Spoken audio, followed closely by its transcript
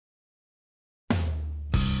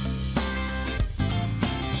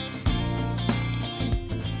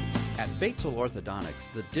Batesole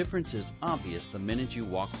Orthodontics, the difference is obvious the minute you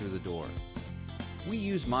walk through the door. We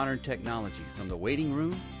use modern technology from the waiting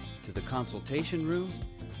room to the consultation room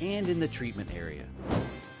and in the treatment area.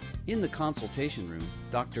 In the consultation room,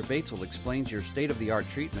 Dr. Batesole explains your state-of-the-art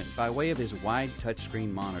treatment by way of his wide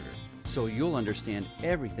touchscreen monitor, so you'll understand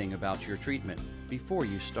everything about your treatment before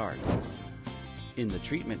you start. In the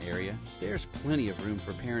treatment area, there's plenty of room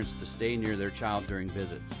for parents to stay near their child during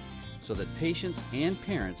visits, so that patients and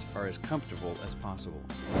parents are as comfortable as possible.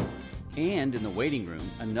 And in the waiting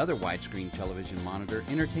room, another widescreen television monitor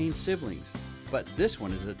entertains siblings, but this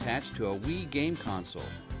one is attached to a Wii game console.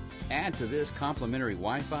 Add to this complimentary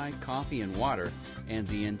Wi-Fi, coffee, and water, and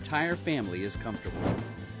the entire family is comfortable.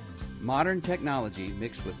 Modern technology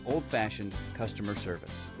mixed with old-fashioned customer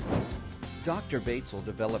service. Dr. Batesole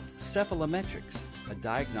developed Cephalometrix, a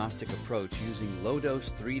diagnostic approach using low-dose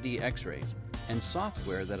 3D X-rays and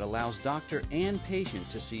software that allows doctor and patient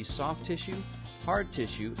to see soft tissue, hard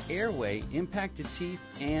tissue, airway, impacted teeth,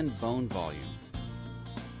 and bone volume.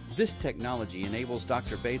 This technology enables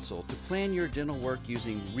Dr. Batesole to plan your dental work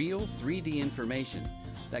using real 3D information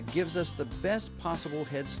that gives us the best possible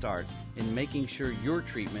head start in making sure your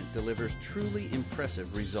treatment delivers truly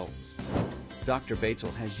impressive results. Dr.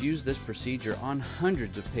 Batesole has used this procedure on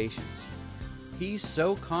hundreds of patients. He's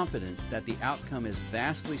so confident that the outcome is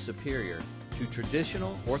vastly superior to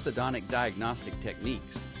traditional orthodontic diagnostic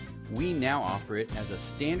techniques. We now offer it as a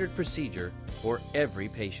standard procedure for every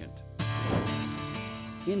patient.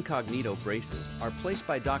 Incognito braces are placed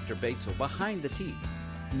by Dr. Batesole behind the teeth.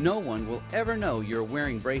 No one will ever know you're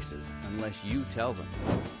wearing braces unless you tell them.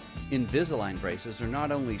 Invisalign braces are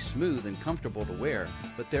not only smooth and comfortable to wear,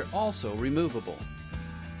 but they're also removable.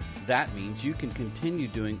 That means you can continue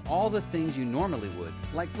doing all the things you normally would,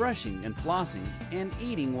 like brushing and flossing and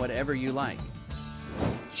eating whatever you like.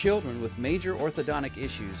 Children with major orthodontic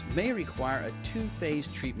issues may require a two-phase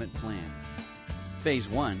treatment plan. Phase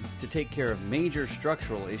 1, to take care of major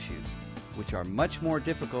structural issues, which are much more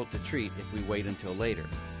difficult to treat if we wait until later.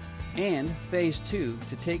 And Phase 2,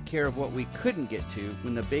 to take care of what we couldn't get to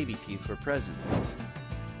when the baby teeth were present.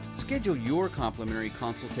 Schedule your complimentary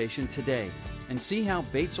consultation today and see how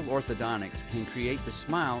Batesole Orthodontics can create the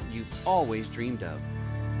smile you've always dreamed of.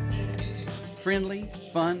 Friendly,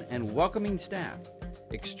 fun, and welcoming staff,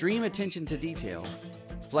 extreme attention to detail,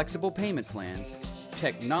 flexible payment plans,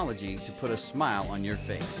 technology to put a smile on your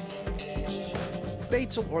face.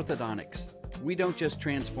 Batesole Orthodontics. We don't just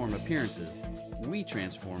transform appearances, we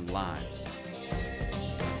transform lives.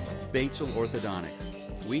 Batesole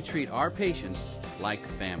Orthodontics. We treat our patients like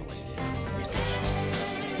family.